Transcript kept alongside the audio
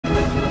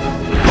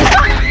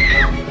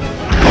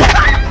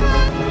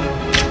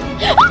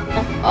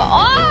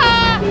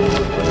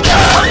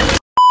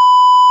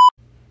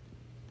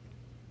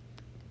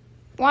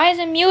Why is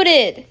it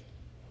muted?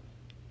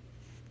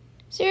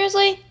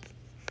 Seriously?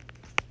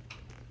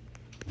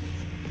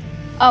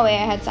 Oh wait,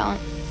 I had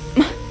silent.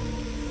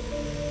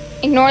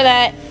 Ignore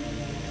that.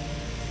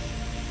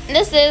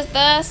 This is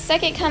the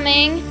second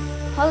coming.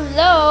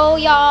 Hello,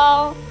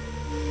 y'all.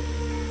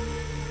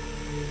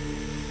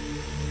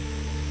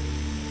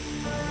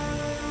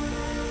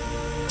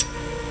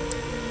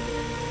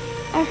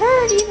 I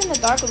heard even the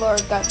Dark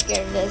Lord got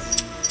scared of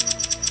this.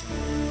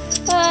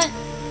 But,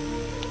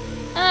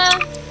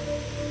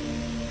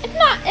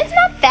 it's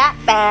not that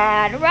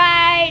bad,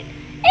 right?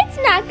 It's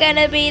not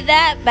gonna be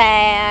that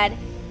bad.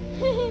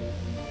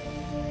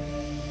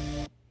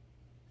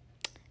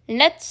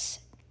 Let's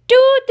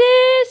do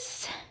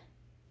this.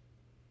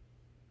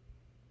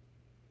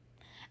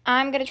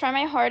 I'm gonna try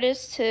my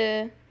hardest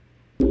to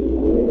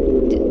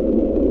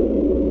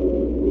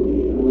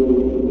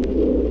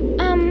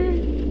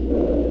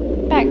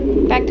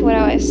back to what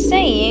I was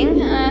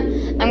saying.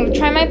 I'm gonna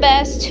try my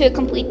best to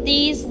complete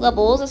these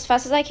levels as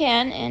fast as I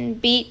can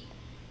and beat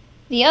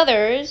the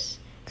others,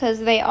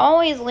 because they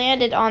always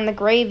landed on the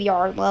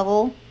graveyard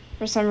level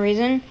for some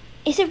reason.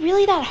 Is it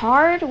really that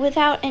hard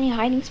without any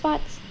hiding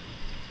spots?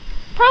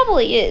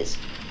 Probably is.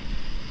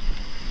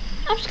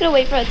 I'm just gonna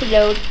wait for it to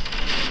load.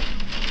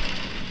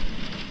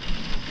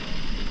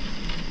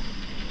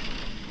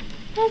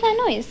 What is that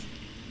noise?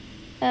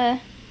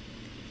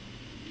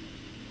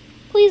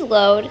 Please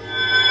load.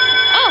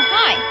 Oh,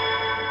 hi.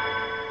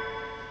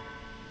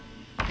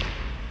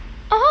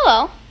 Oh,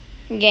 hello.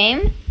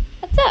 Game.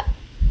 What's up?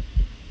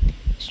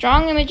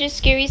 Strong images,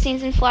 scary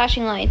scenes, and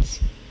flashing lights.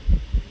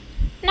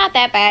 Not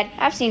that bad.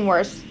 I've seen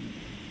worse.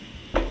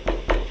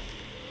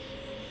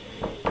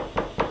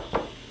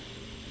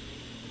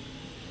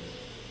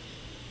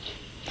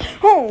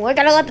 Oh, I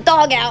gotta let the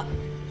dog out.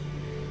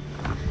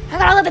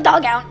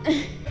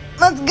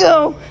 Let's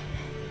go.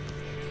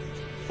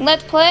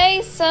 Let's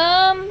play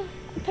some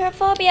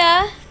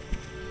Apeirophobia.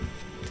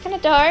 It's kind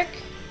of dark.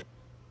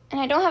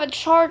 And I don't have a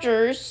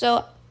charger,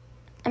 so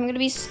I'm gonna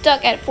be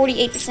stuck at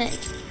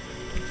 48%.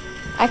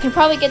 I can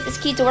probably get this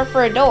key to work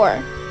for a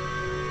door.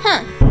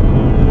 Huh.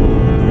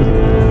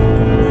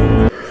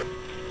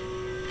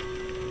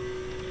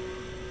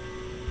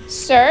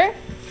 Sir?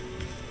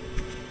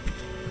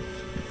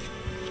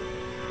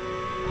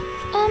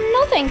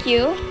 No thank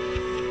you.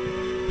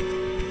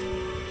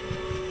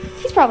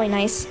 He's probably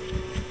nice.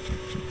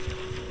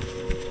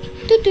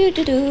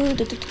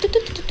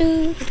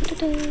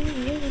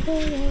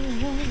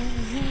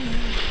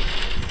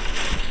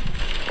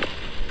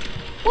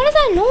 What is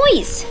that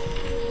noise?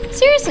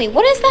 Seriously,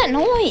 what is that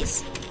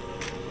noise?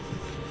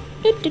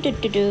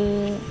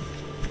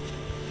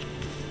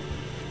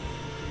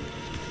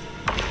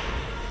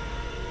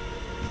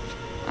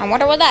 I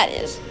wonder what that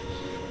is.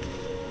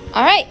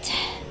 Alright.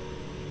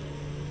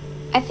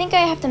 I think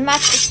I have to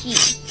match the key.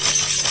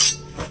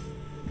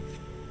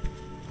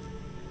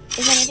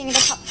 Is there anything in the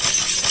top?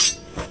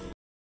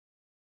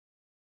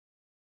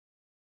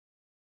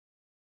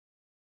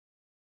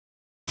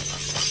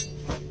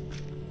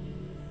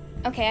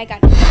 Okay, I got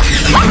it.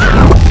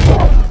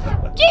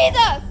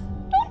 Jesus!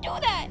 Don't do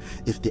that!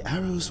 If the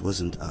arrows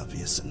wasn't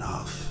obvious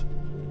enough,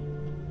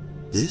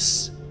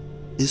 this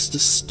is the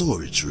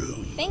storage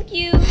room. Thank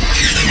you.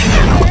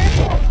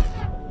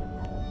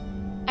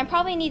 I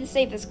probably need to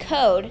save this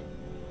code.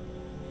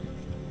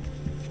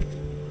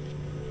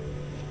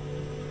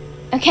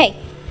 Okay.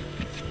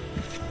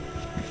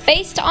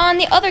 Based on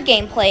the other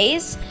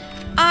gameplays,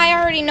 I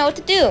already know what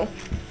to do.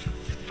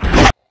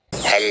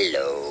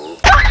 Hello.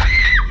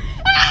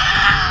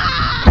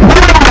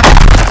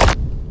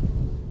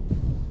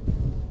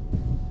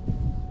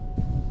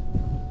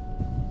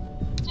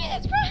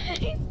 Jesus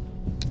Christ!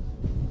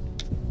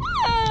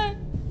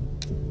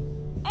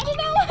 I did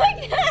not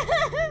like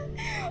that!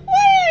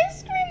 Why did I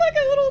scream like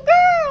a little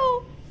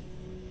girl?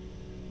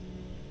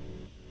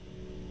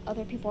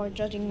 Other people are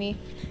judging me.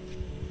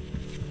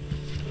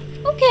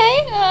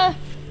 Okay,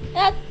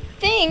 that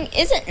thing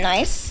isn't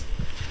nice.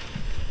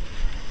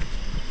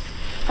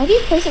 Are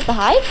these places to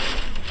hide?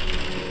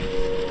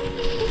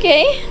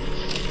 Okay.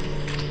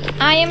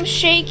 I am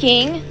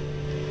shaking.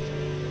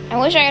 I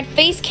wish I had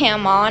face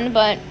cam on,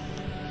 but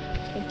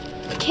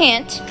I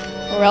can't,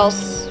 or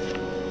else,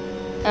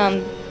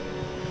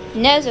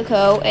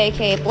 Nezuko,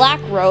 aka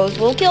Black Rose,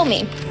 will kill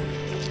me.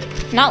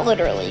 Not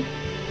literally.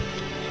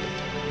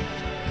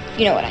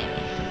 You know what I mean.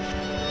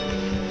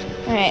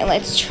 Alright,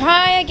 let's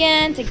try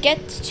again to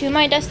get to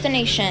my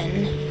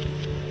destination.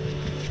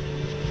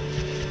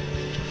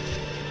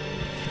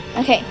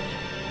 Okay.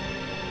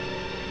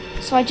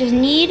 So I just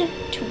need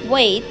to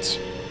wait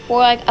for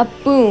like a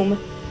boom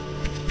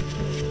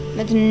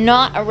that's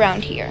not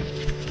around here.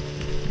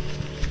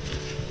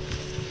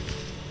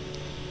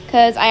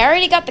 Because I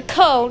already got the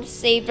code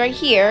saved right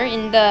here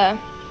in the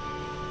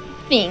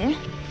thing.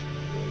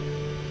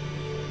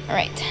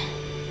 Alright.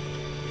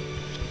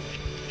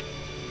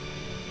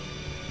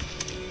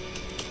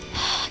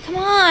 Come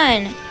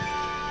on.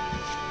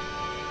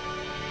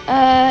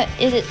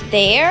 Is it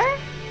there?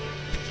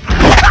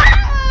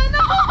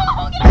 No!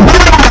 Get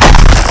away!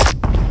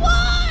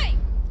 Why?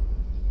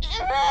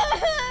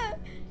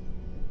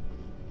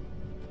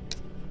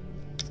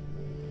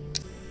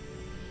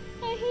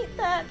 hate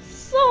that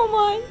so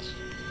much.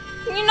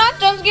 Can you not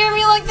jump scare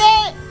me like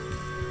that?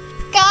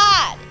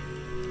 God.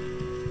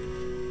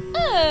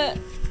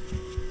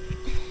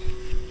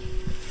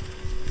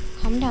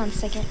 Calm down a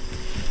second.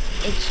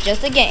 It's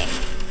just a game.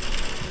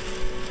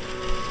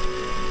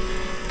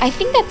 I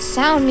think that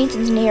sound means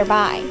it's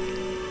nearby.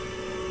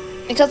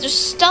 Because there's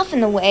stuff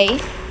in the way.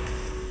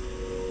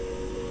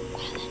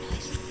 What is that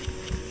noise?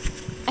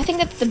 I think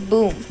that's the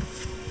boom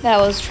that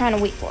I was trying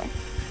to wait for.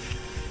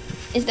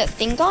 Is that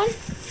thing gone?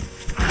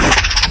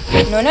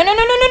 No, no, no, no, no,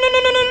 no, no, no,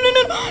 no, no, no,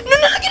 no, no,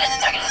 no, get in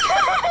there, get in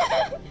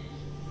there.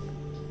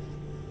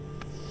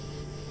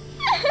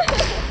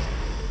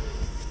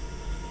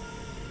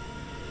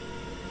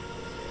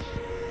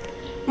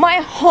 My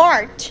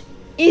heart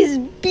is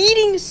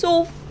beating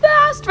so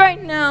fast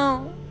right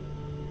now.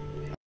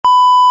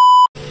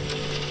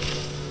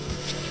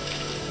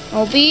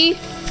 I'll be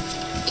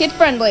kid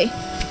friendly.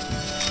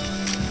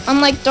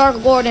 Unlike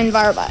Dark Lord and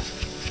Varbat.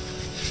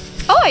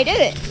 Oh, I did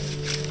it.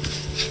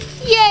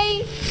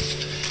 Yay.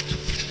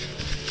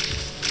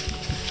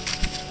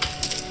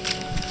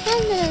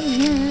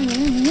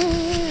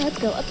 Let's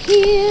go up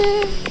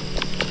here.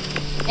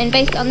 And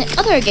based on the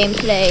other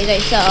gameplay I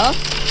saw,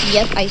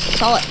 yes, I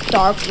saw it,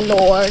 Dark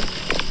Lord.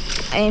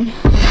 Oh,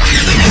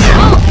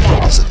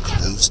 It's a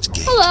closed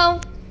gate.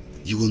 hello.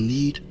 You will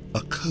need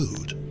a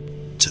code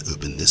to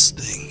open this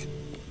thing.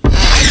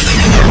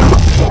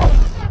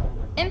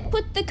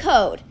 Input the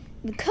code.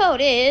 The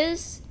code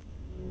is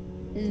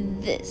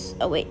this.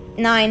 Oh wait,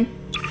 9.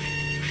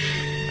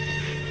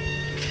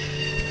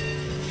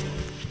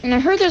 And I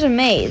heard there's a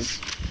maze.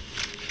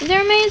 Is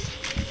there a maze?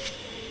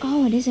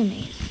 Oh, it is a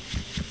maze.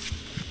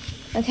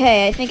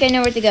 Okay, I think I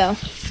know where to go.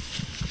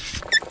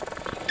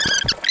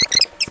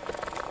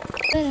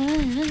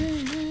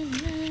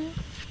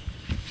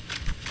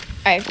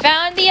 I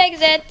found the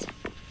exit.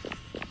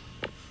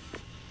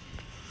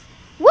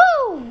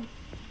 Woo!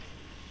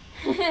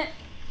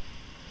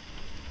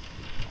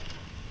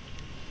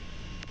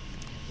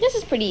 This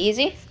is pretty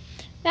easy.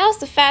 That was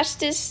the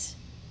fastest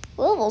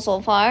level so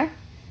far.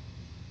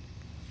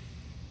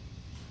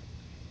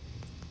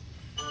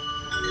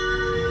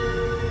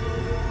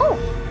 Oh,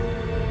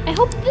 I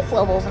hope this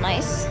level's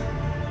nice.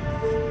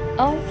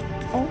 Oh,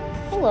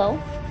 hello.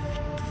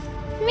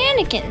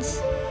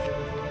 Mannequins.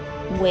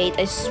 Wait,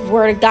 I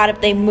swear to God if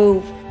they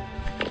move.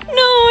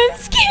 No, I'm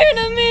scared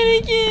of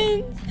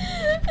mannequins.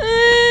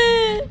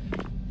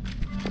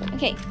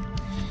 Okay.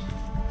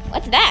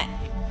 What's that?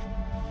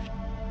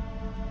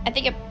 I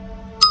think it...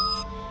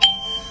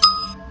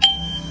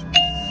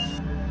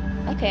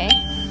 Okay.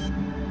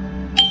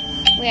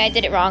 Wait, I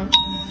did it wrong.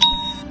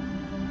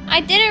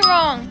 I did it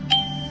wrong.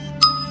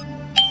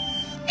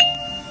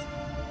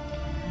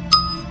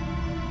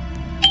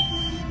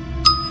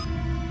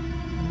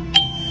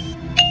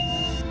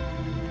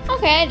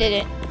 Okay, I did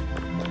it.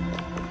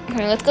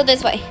 Okay, let's go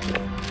this way.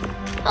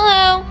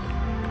 Hello.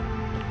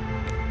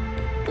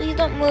 Please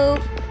don't move.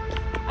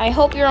 I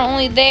hope you're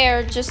only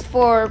there just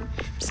for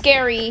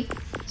scary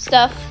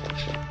stuff.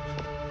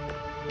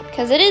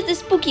 Because it is the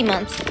spooky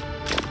month.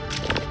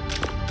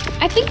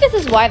 I think this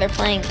is why they're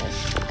playing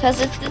this. Because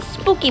it's the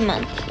spooky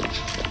month.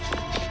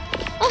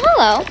 Oh,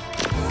 hello.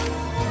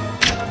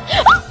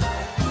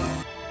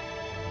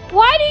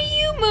 Why do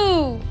you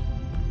move?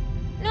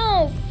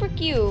 No, frick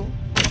you.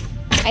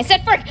 I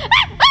said frick! I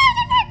said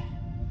frick!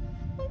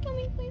 Don't kill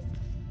me, please.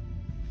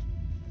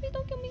 Please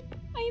don't kill me.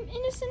 I am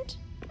innocent.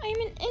 I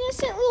am an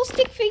innocent little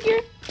stick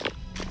figure.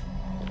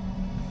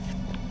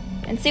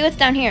 And see what's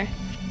down here.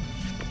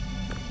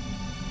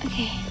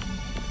 Okay.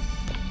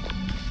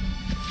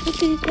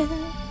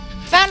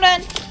 Found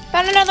one!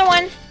 Found another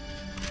one!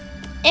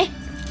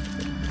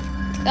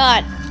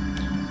 God.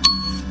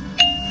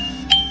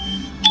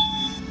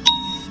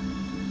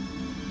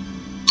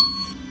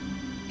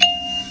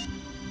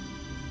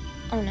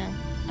 Oh no,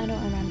 I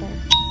don't remember.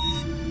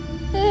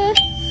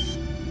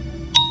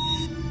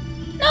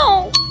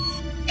 No!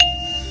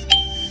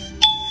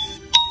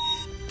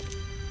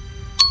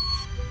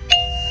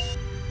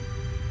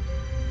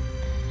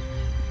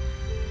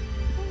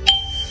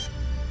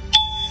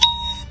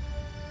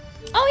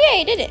 Oh yeah,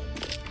 I did it.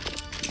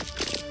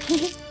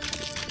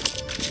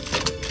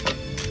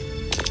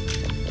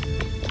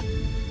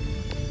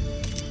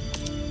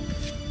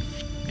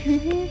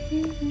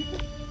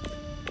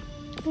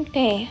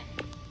 Okay.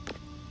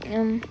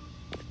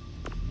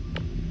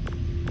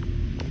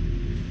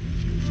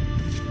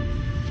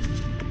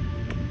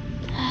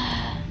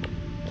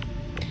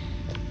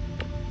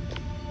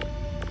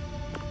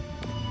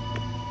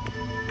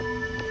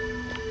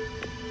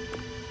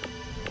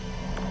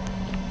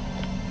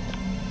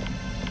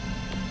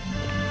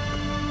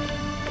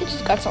 It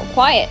just got so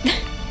quiet.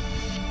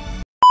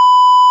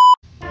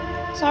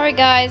 Sorry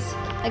guys,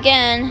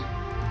 again.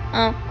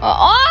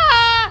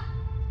 Ah!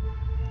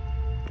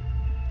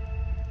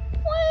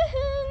 What?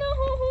 No,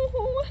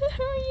 what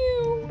are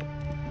you?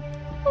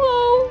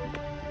 Hello,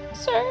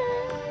 sir.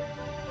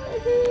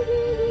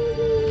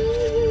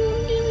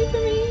 Get away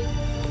from me.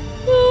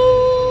 No,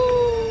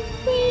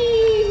 please.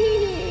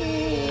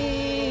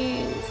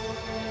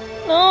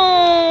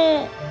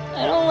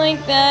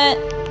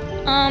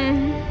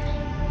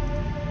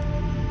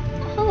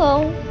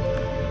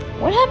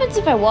 happens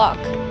if I walk?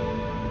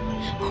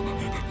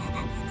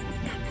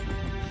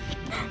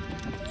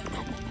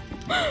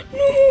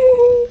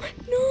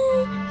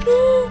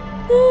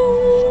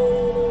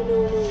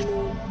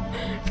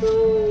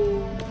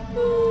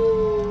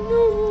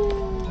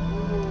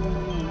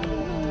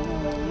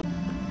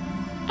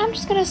 I'm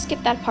just gonna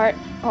skip that part.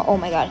 Oh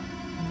my god.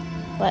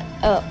 What?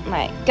 Oh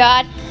my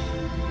god.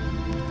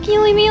 Can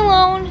you leave me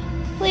alone?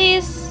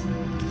 Please?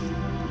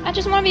 I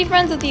just want to be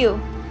friends with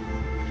you.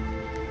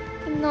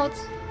 Even though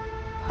it's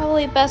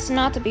probably best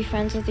not to be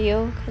friends with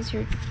you, because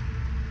you're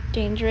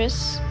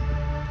dangerous.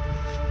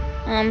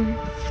 I'm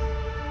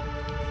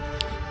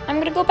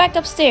gonna go back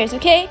upstairs,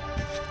 okay?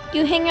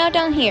 You hang out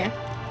down here.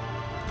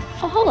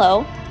 Oh,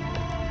 hello.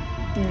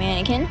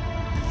 Mannequin.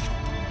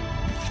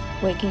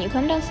 Wait, can you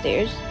come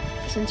downstairs?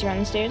 Since you're on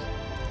the stairs?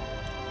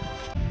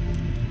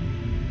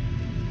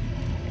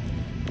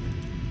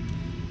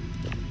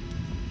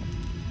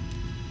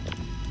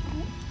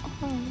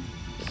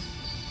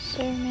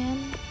 Sir,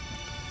 ma'am.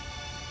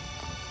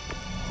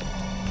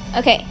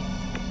 Okay.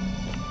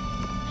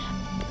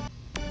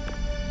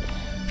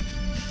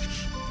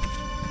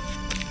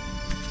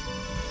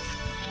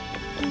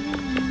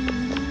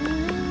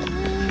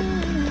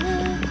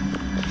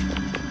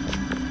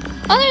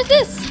 Oh, there's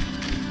this!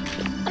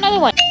 Another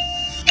one.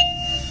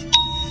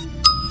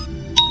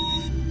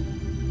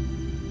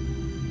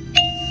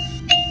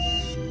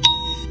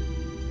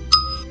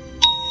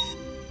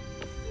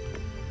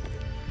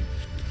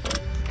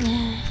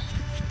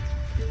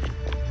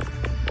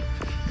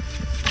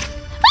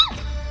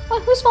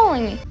 What? Who's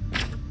following me?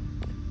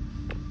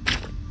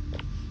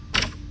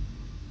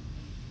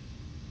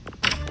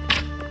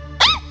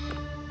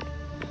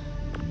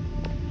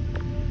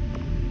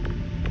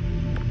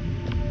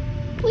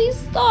 Please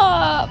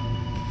stop.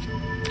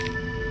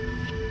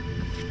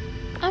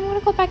 I'm gonna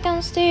go back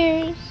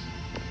downstairs.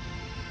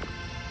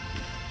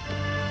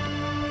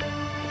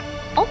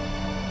 Oh.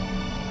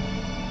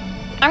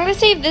 I'm gonna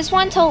save this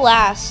one till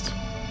last.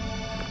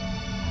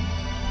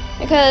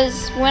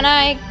 Because when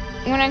I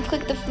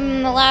click the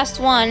last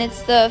one,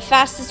 it's the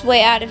fastest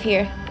way out of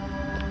here.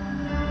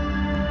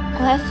 Oh,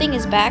 that thing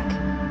is back.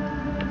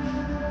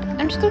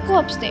 I'm just gonna go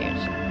upstairs.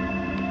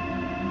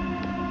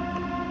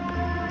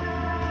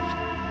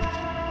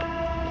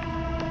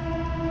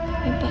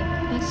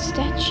 But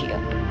statue.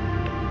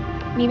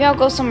 Maybe I'll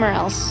go somewhere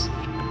else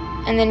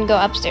and then go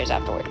upstairs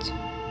afterwards.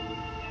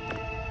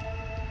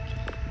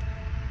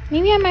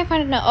 Maybe I might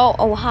find another.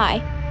 Oh, hi.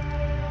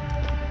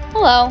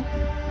 Hello.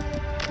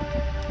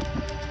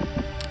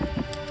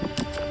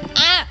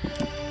 Ah!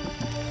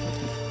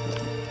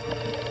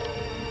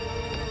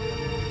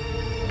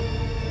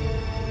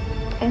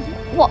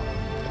 What?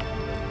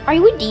 Are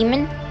you a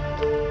demon?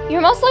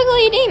 You're most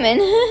likely a demon.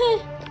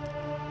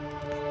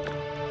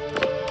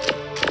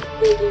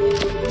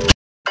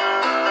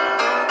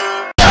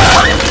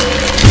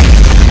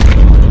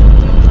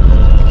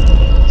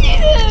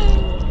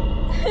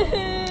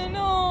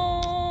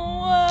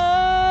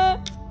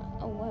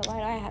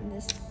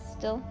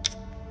 Still.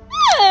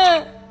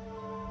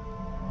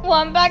 Well,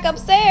 I'm back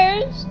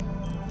upstairs.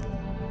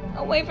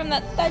 Away from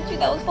that statue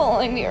that was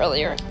following me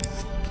earlier.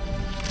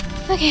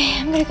 Okay,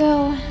 I'm gonna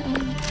go.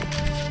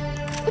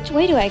 Which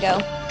way do I go?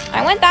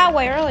 I went that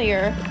way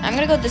earlier. I'm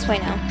gonna go this way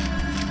now.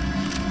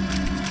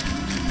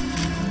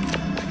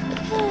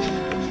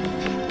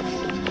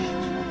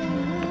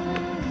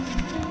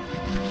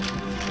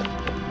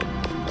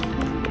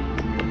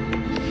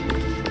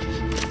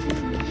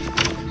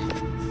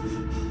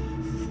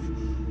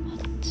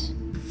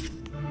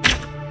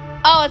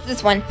 Oh, it's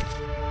this one.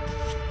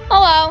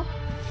 Hello.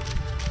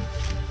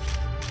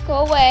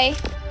 Go away.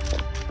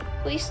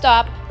 Please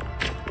stop.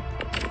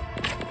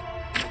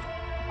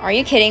 Are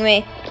you kidding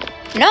me?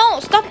 No,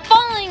 stop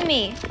following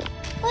me.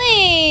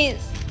 Please.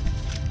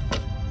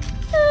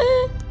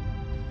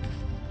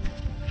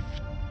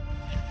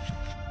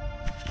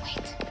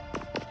 Wait.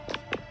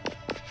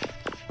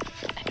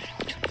 I don't know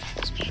which one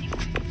follows me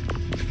anymore.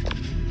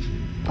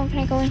 Oh, can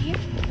I go in here?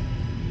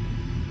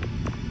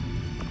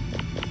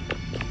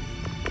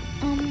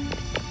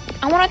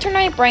 I want to turn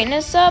my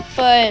brightness up,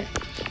 but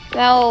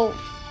that'll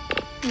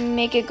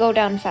make it go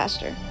down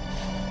faster.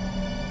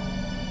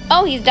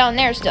 Oh, he's down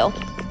there still.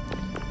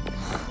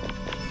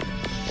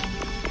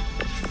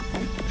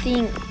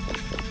 I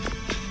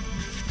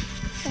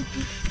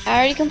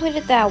already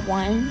completed that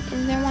one.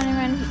 Is there one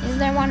around? Is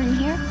there one in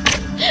here?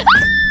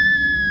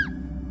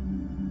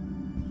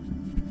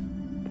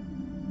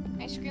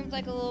 I screamed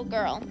like a little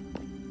girl.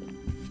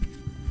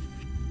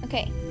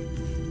 Okay.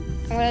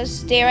 I'm gonna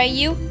stare at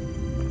you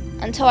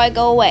until I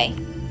go away.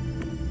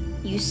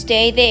 You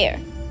stay there.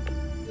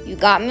 You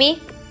got me?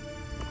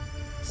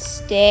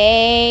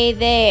 Stay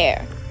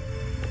there.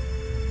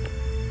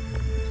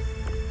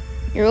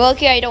 You're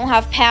lucky I don't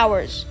have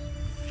powers.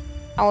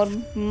 I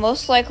would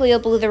most likely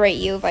obliterate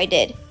you if I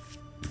did.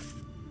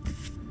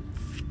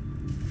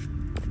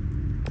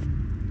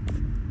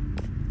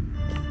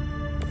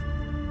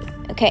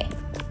 Okay,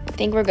 I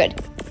think we're good.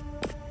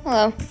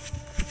 Hello.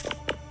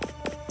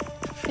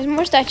 There's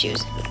more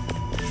statues.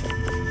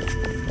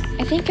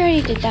 think I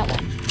already did that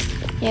one.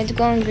 You have to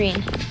go in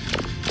green.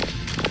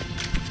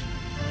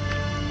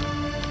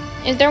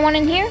 Is there one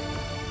in here?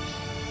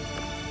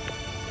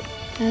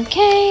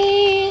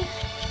 Okay.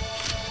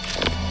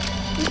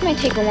 This might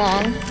take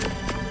long.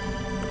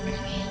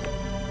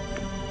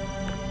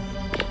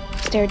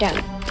 Stare down.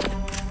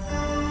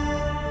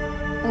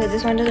 Okay,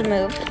 this one doesn't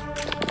move.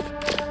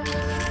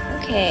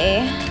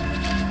 Okay.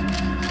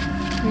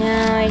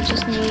 Now I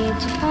just need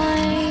to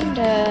find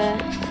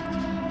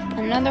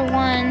another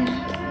one.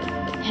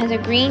 It has a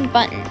green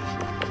button.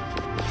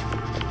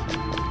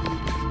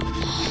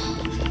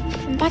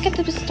 I'm back at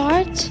the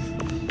start.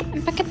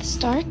 I'm back at the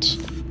start.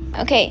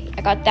 Okay,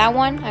 I got that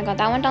one. I got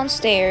that one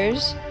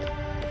downstairs.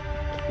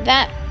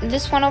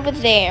 This one over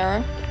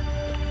there.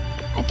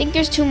 I think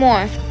there's two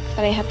more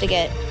that I have to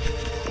get.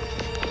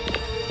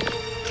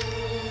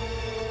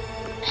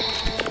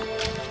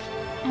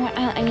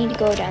 I need to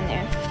go down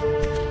there.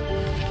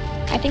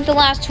 I think the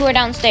last two are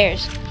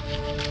downstairs.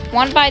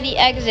 One by the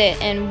exit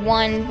and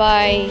one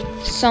by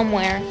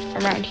somewhere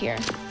around here.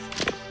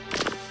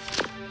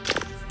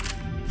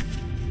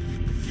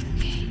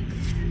 Okay.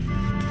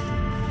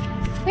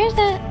 Where's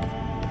that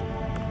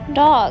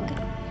dog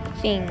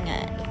thing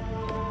at?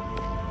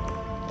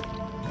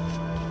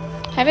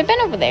 Have I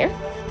been over there?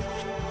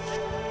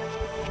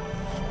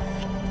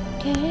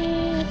 Okay,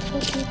 let's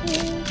look at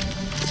this.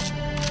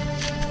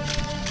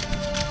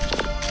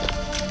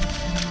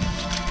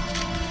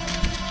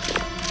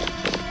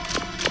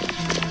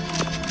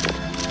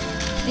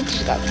 It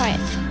just got quiet.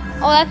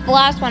 Oh, that's the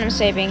last one I'm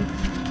saving.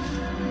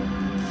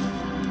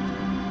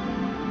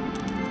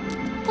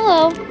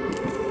 Hello.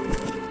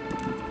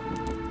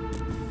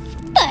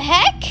 What the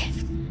heck?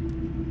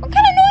 What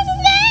kind of noise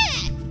is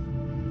that?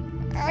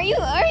 Are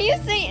you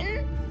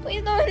Satan?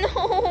 Please no,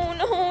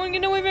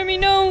 get away from me,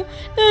 no.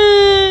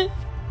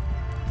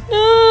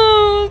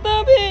 No,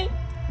 stop it.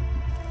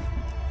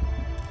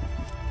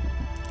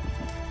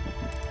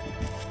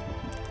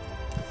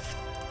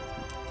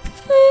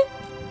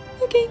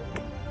 Okay.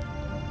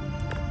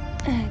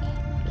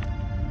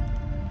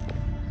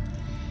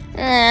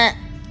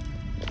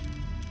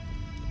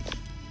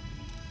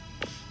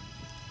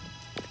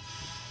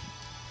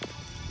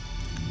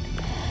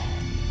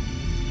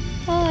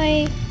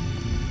 Hi.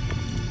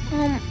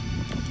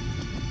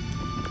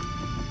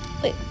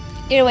 Wait,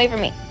 get away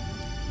from me.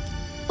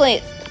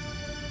 Please.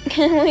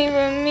 Get away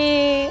from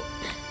me.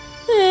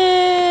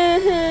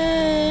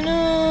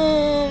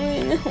 No.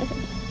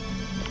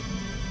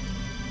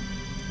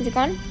 Is it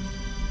gone?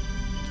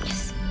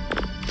 Yes.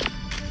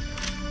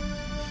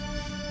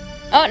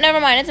 Oh, never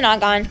mind. It's not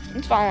gone.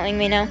 It's following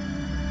me now.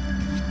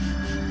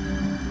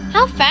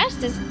 How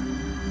fast is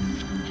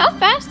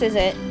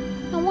it?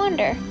 I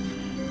wonder.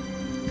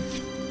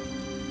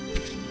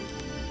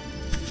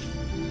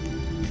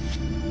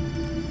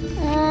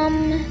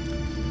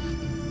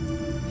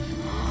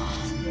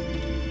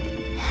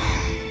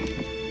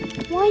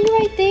 Why are you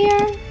right there?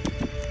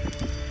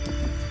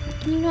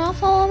 Can you not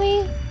follow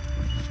me?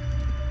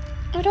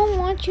 I don't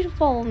want you to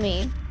follow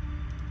me.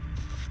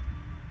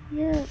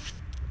 You're a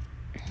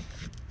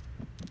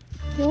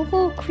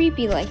little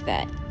creepy like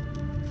that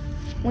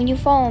when you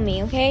follow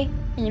me, okay?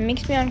 And it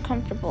makes me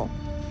uncomfortable.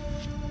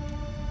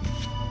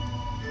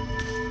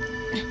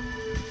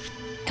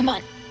 Come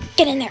on,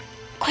 get in there,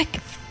 quick.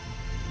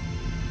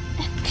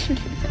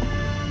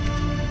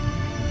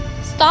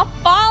 Stop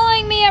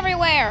following me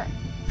everywhere.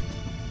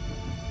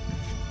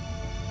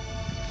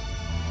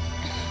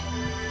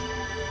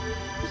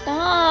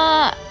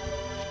 Stop.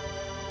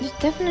 There's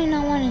definitely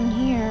not one in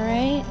here,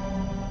 right?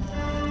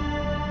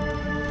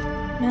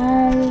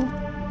 No.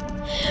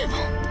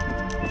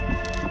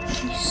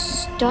 Can you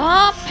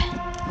stop?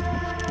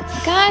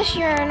 Gosh,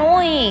 you're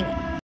annoying.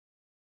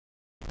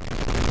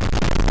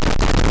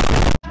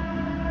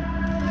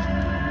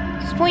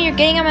 At this point, you're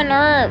getting on my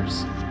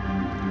nerves.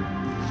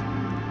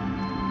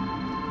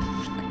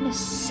 For goodness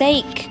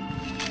sake.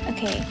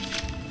 Okay.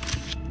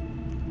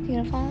 You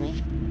gonna follow me?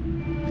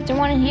 Is there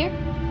one in here?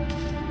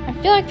 I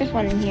feel like there's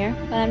one in here,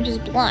 but I'm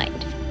just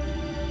blind.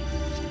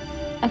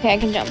 Okay, I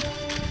can jump.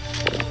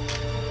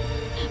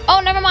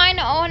 Oh, never mind.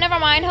 Oh, never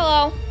mind.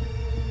 Hello.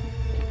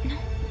 No.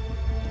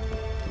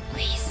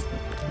 Please.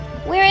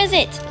 Where is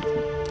it?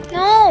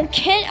 No,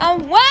 get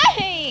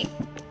away!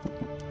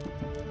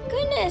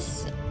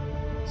 Goodness.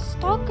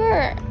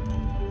 Stalker.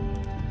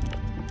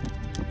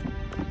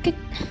 Get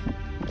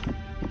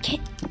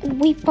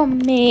away from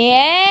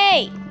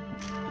me!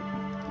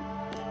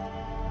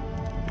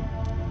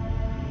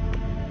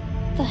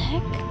 What the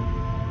heck?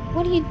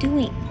 What are you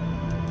doing?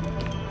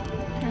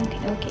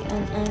 Okay,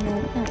 no.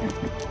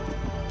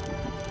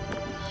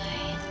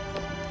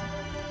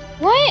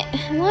 What?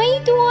 Why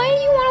do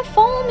you want to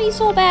follow me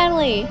so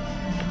badly?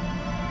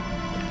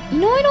 You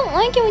know I don't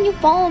like it when you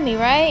follow me,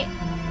 right?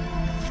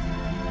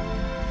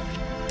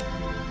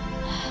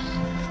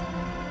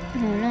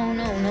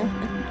 No.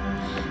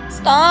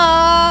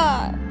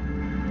 Stop!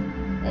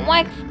 Oh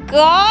my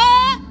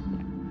god!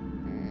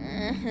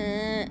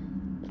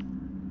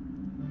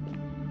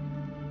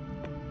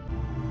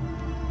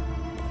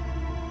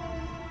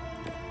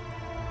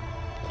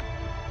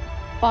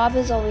 Bob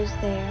is always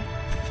there.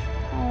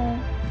 Oh,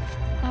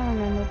 I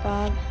remember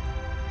Bob.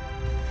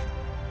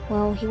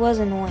 Well, he was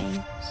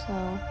annoying,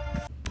 so...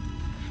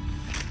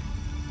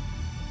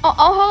 Oh,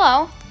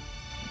 hello.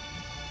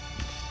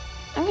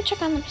 I'm gonna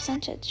check on the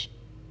percentage.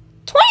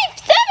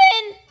 27!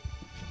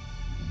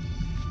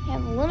 You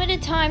have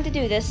limited time to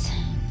do this.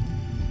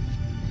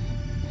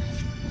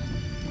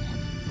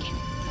 Get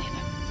away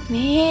from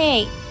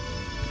me.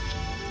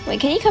 Wait,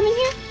 can he come in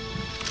here?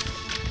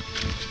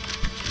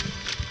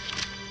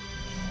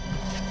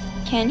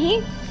 Can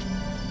he?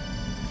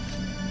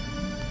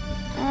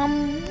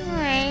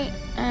 Alright.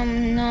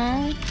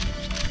 No.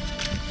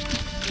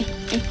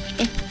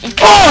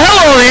 Oh,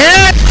 hello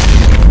there!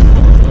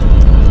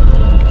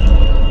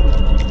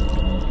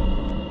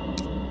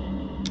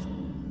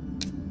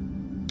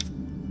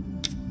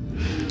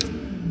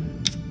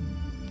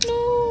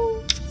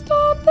 No,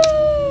 stop it!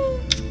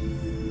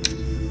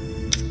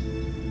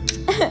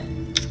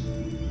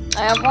 I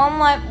have 1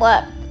 life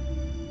left.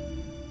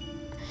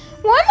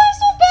 Why am I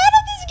so bad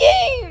at this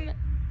game?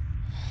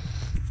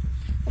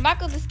 Go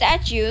back with the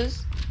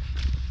statues.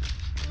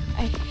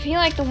 I feel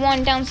like the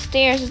one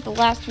downstairs is the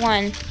last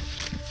one.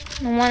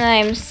 The one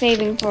I'm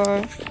saving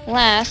for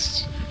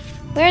last.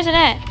 Where is it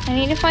at? I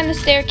need to find the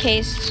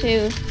staircase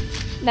to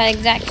that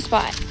exact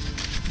spot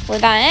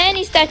without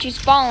any statues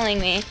following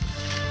me.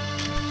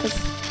 'Cause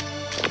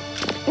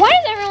why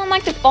does everyone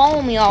like to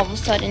follow me all of a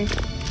sudden?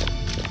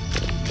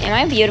 Am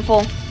I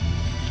beautiful?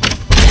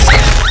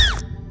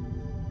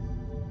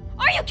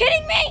 Are you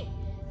kidding me?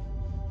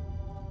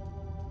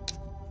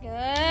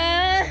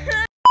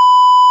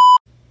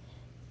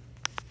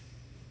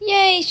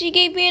 Yay, she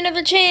gave me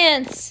another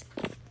chance.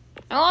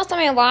 I lost all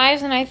my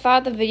lives and I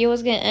thought the video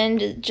was gonna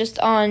end just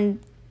on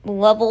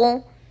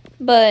level,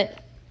 but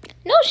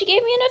no, she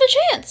gave me another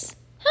chance.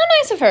 How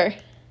nice of her.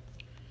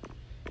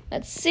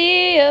 Let's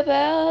see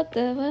about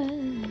the...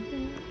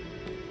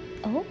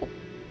 Oh.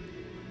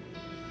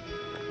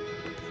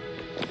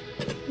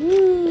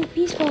 Ooh,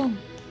 peaceful.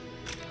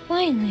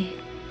 Finally.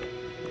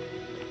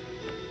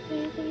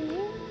 Anything in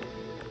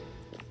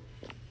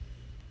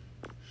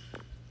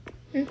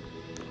here?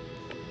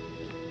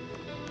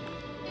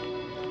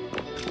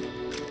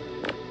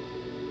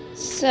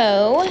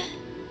 So,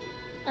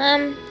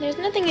 there's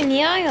nothing in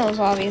the aisles,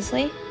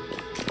 obviously.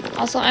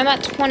 Also, I'm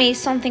at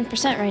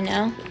 20-something% right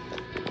now.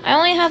 I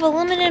only have a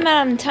limited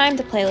amount of time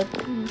to play with.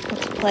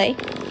 Let's play.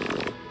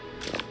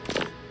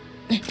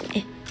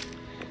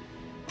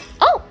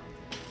 Oh!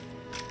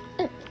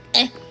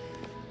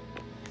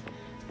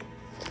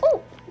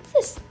 Oh, what's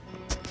this?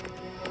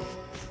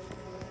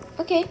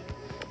 Okay.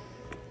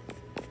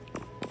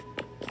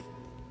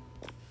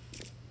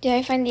 Did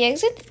I find the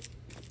exit?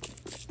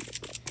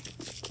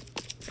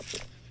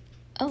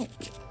 Oh.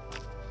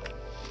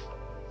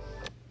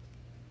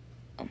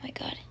 Oh my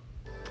god.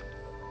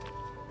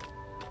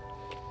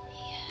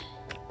 Yeah.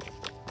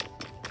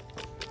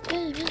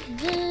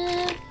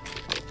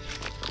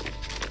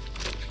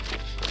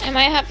 I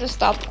might have to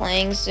stop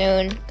playing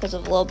soon because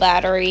of low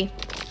battery.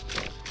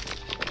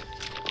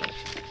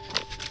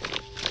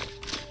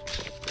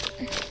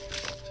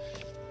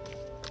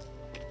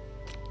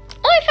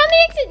 Oh, I found the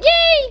exit!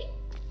 Yay!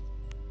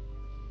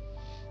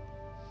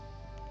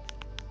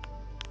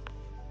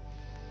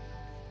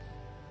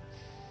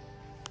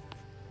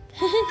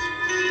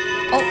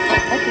 Okay. Oh,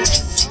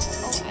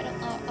 I don't.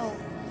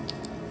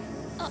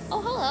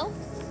 Oh, hello.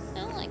 I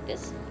don't like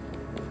this.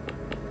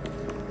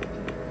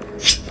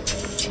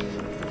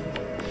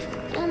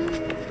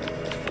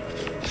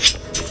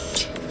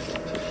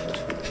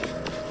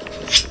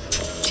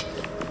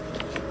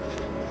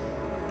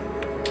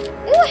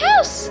 Ooh, a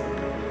house.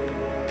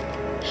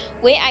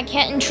 Wait, I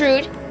can't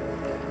intrude.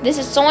 This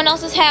is someone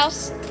else's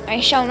house. I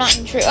shall not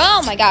intrude.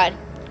 Oh my god.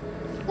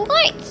 The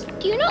lights.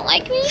 Do you not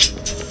like me?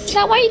 Is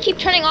that why you keep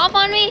turning off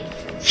on me?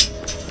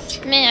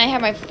 Man, I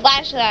have my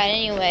flashlight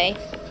anyway.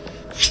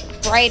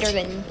 Brighter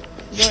than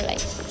your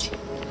lights.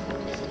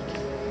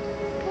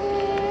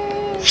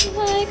 Where's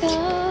my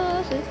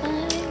car to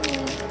find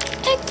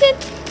exit?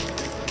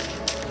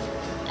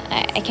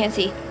 I can't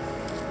see.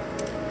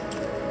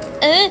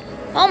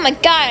 Oh my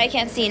god, I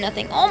can't see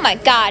nothing. Oh my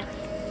god.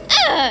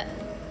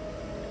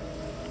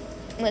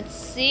 Let's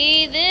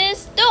see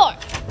this door.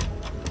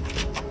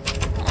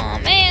 Oh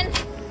man.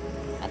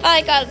 I thought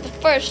I got it the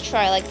first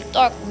try, like the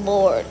Dark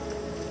Lord.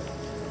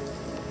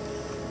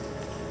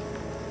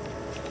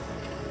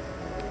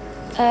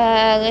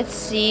 Let's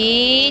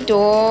see.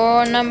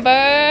 Door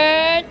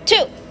number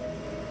 2.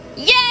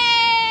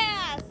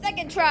 Yeah!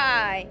 Second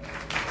try.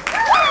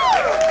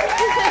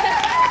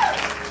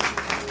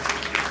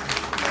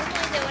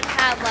 Normally they would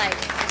have like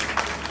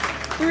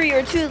 3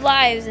 or 2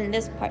 lives in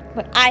this part,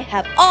 but I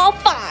have all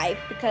 5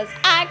 because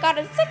I got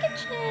a second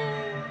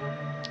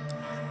chance.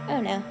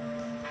 Oh no.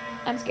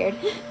 I'm scared.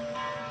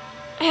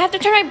 I have to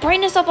turn my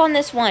brightness up on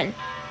this one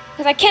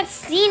because I can't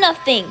see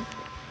nothing.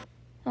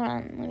 Hold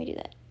on, let me do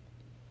that.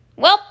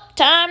 Well,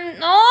 time.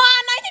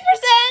 Oh,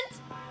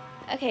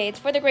 90%. Okay, it's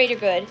for the greater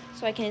good,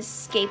 so I can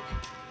escape.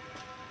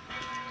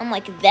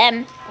 Unlike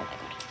them. Oh my god.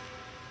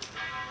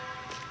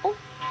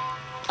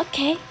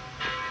 Okay.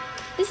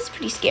 This is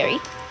pretty scary.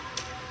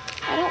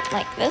 I don't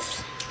like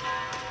this.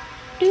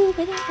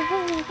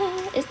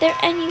 Is there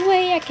any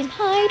way I can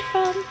hide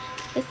from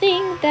the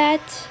thing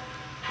that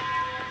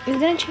is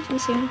gonna chase me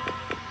soon?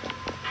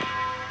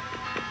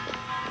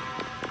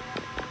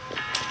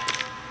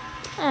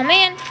 Oh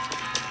man.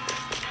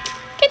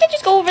 Can't they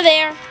just go over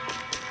there?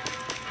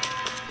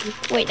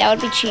 Wait, that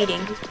would be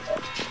cheating.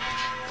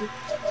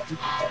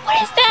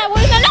 What is that?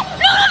 What is that? No!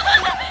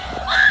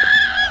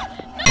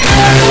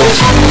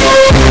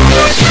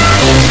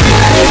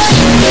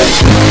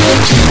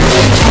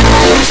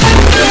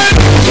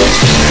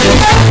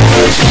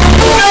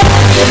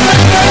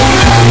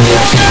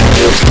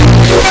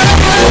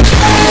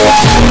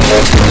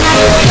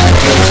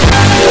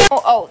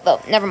 Oh,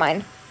 never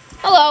mind.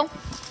 Hello.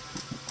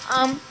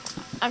 I'm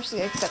just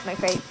gonna accept my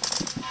fate.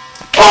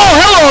 Oh,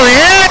 hello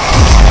there!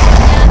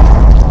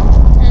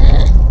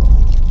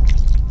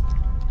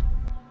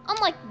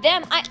 Unlike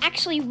them, I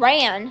actually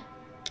ran.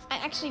 I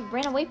actually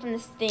ran away from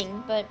this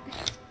thing, but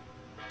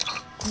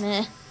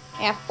meh.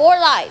 I have 4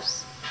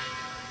 lives.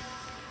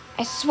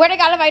 I swear to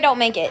God if I don't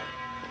make it.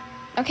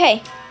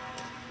 Okay.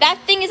 That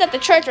thing is at the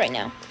church right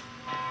now.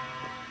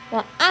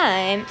 Well,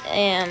 I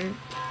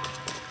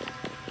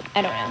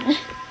don't know.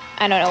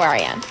 I don't know where I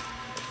am.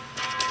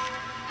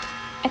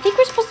 I think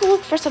we're supposed to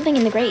look for something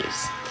in the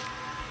graves.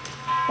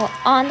 Well,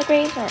 on the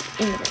graves or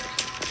in the graves?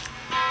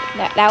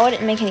 That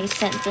wouldn't make any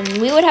sense, and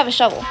we would have a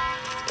shovel.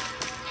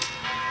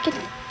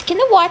 Can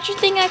the watcher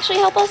thing actually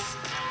help us?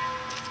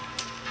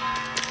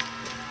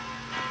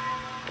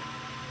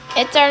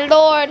 It's our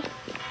Lord.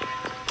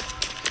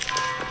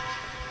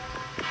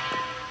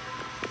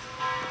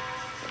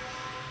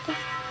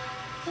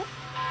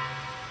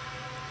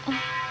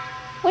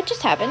 What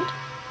just happened?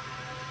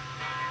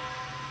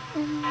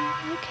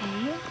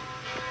 Okay.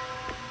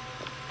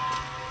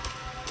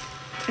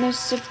 There's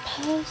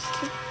supposed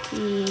to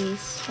be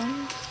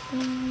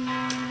something.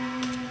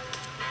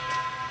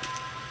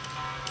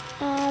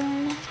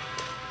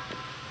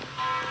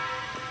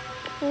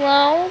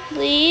 Hello,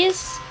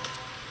 please?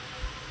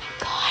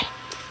 God,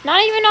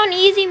 not even on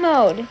easy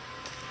mode.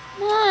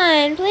 Come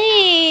on,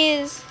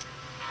 please.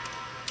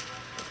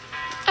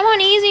 I'm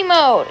on easy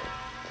mode.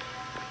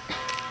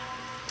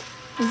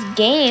 This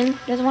game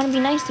doesn't want to be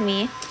nice to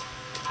me.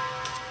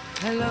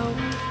 Hello.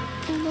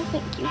 Oh, no,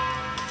 thank you.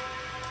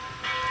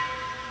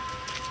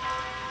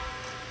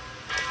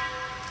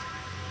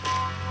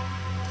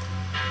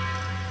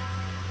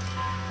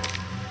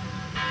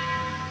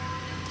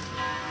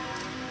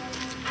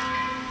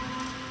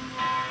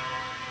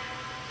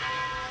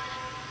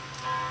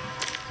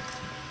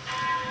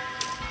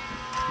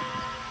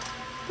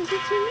 Does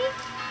it see me?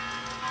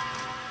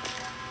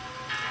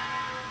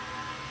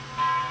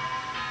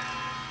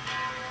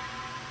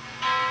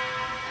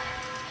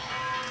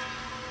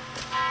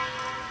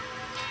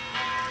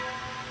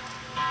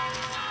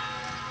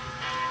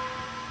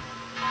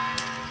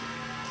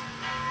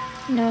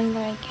 Knowing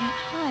that I can't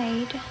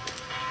hide.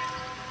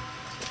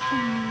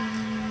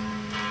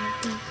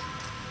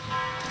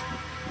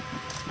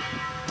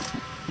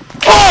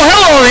 Oh,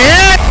 hello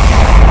there!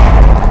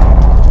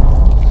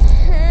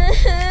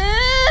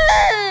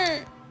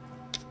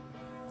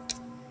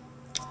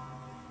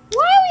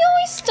 Why are we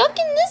always stuck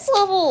in this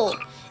level?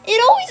 It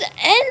always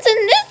ends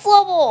in this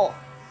level.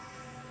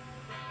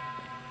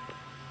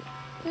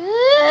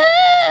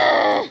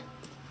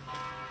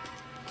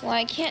 Well,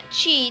 I can't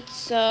cheat,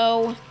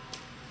 so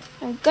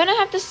I'm gonna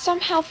have to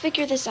somehow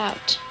figure this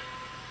out.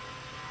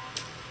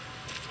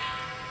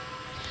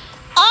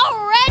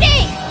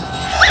 Already!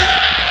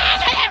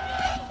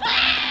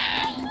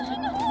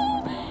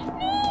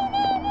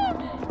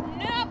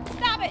 No,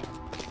 stop it!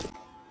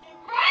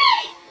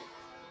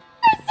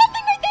 There's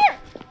something right there!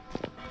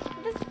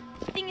 This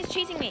thing is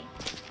chasing me.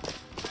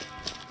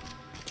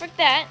 Frick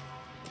that.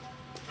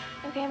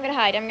 Okay, I'm gonna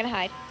hide.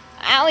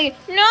 Allie,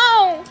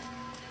 no!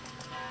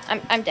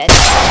 I'm dead.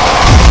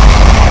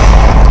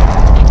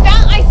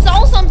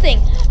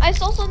 I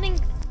saw something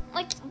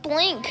like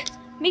blink.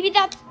 Maybe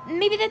that's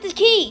the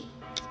key.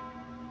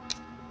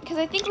 Because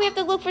I think we have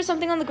to look for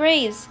something on the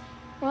graves,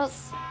 or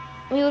else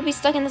we would be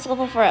stuck in this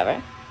level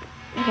forever.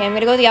 Okay, I'm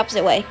gonna go the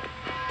opposite way.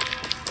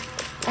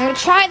 I'm gonna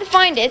try to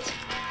find it.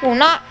 Well,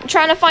 not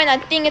trying to find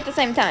that thing at the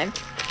same time,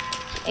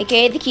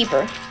 aka the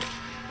keeper.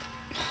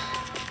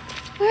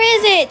 Where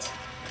is it?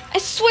 I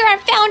swear I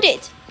found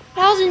it.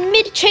 But I was in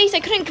mid-chase.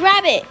 I couldn't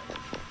grab it.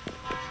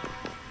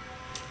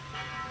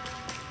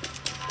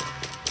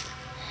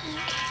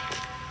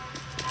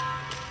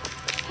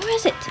 Where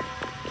is it?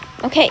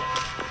 Okay.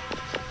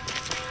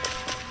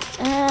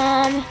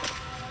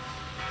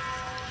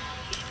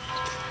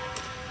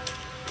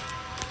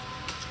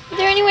 Is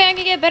there any way I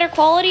could get better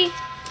quality?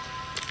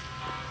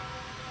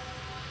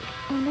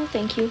 Oh, no,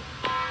 thank you.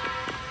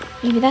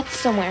 Maybe that's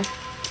somewhere.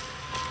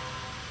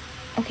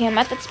 Okay, I'm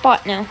at that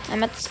spot now.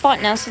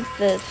 Since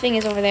the thing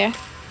is over there.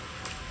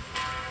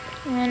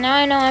 Well, now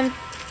I know I'm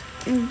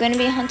gonna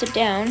be hunted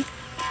down.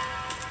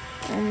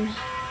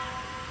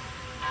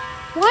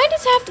 Why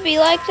does it have to be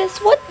like this?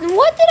 What did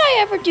I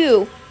ever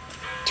do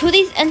to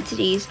these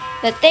entities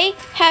that they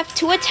have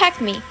to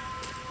attack me.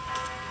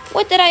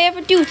 What did I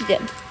ever do to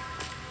them?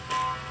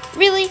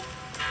 Really?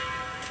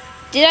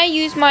 Did I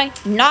use my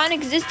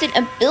non-existent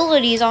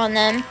abilities on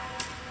them?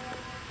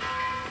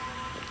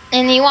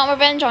 And you want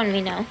revenge on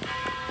me now?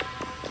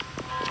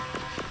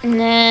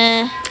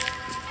 Nah.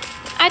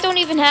 I don't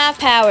even have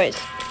powers.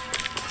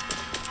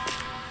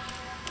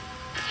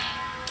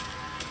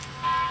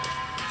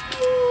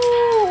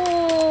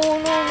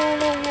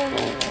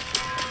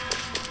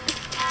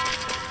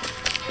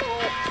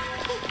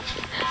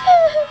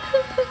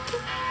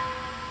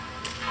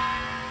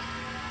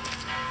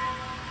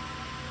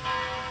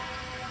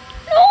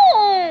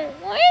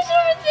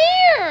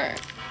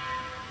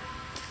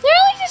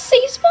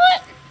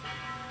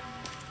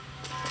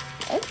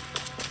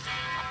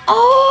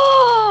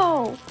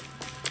 Oh!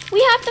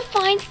 We have to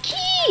find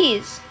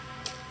keys!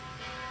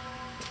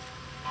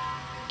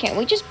 Can't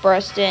we just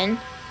burst in?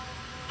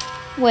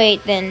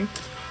 Wait, then.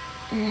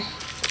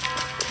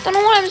 Don't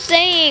know what I'm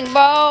saying,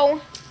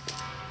 bro.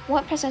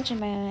 What percentage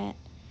am I at?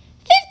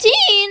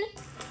 15?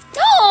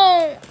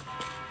 No!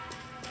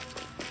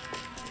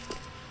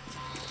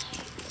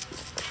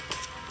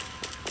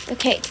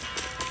 Okay.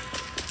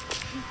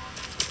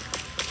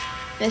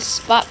 This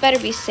spot better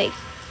be safe.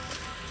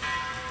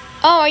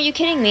 Oh, are you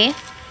kidding me?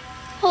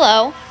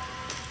 Hello?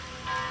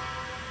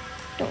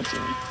 Don't see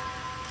me.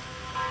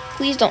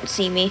 Please don't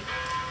see me.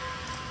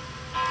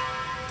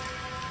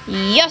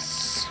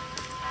 Yes!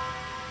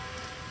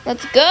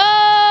 Let's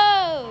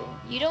go!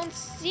 You don't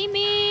see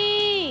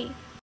me!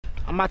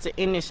 I'm about to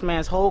end this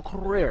man's whole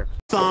career.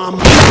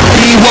 Somebody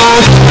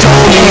once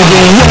told me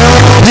the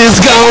world is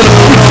gonna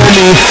know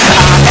me.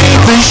 I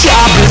ain't the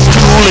sharpest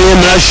tool in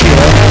the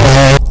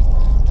shed.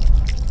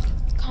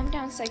 Calm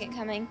down, second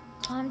coming.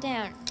 Calm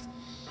down.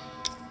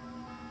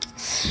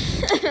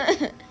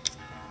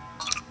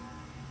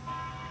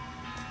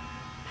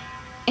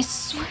 I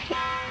swear to...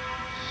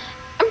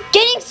 I'm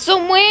getting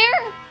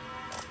somewhere!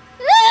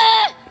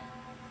 Ah!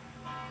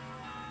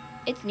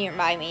 It's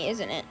nearby me,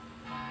 isn't it?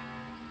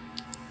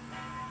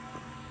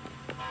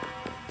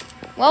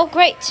 Well,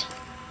 great.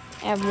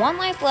 I have 1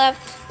 life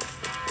left.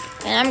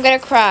 And I'm gonna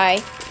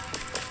cry.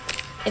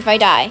 If I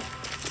die.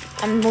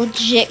 I'm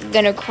legit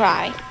gonna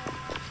cry.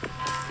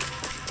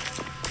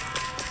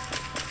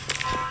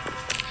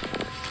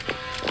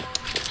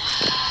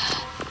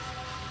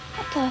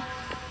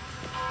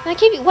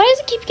 Why does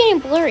it keep getting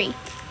blurry?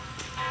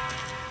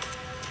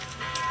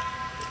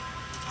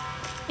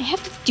 I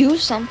have to do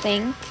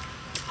something.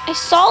 I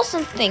saw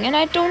something and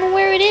I don't know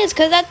where it is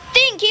because that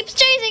thing keeps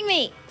chasing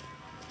me.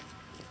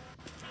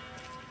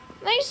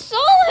 I saw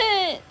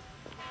it.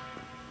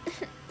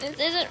 This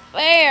isn't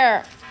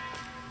fair.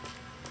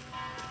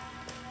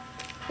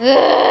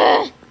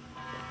 Ugh.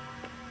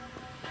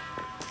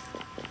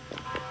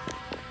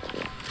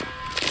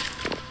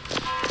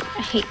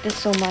 I hate this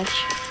so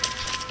much.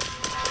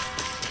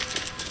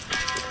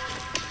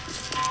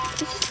 Is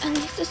this at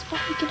least a spot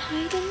we can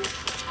hide in?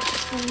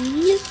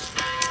 Please?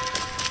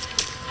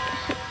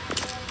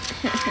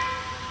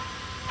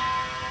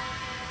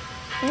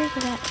 Where is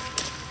it at?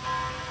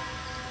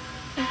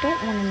 I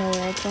don't want to know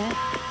where it's at.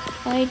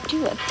 But I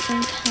do at the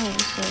same time,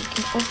 so I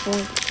can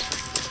avoid it.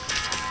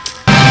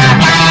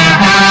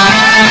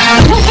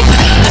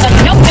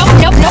 Nope, nope,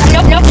 nope, nope,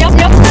 nope, nope, nope,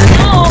 nope.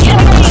 No, get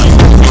away from me.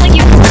 I don't like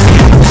you.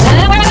 Where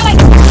am I going?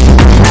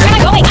 Where am I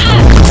going? Ah!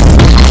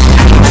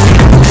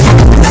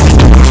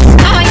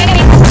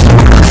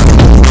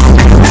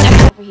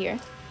 Over here.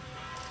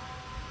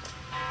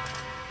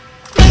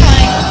 Never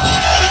mind.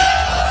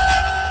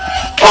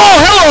 Oh,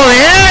 hello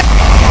there!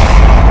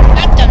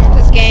 I'm done with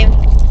this game.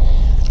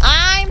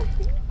 I'm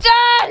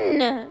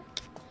done!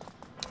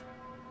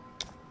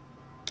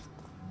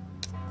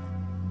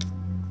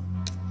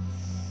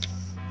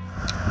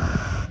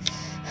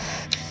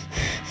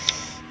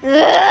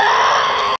 Ugh!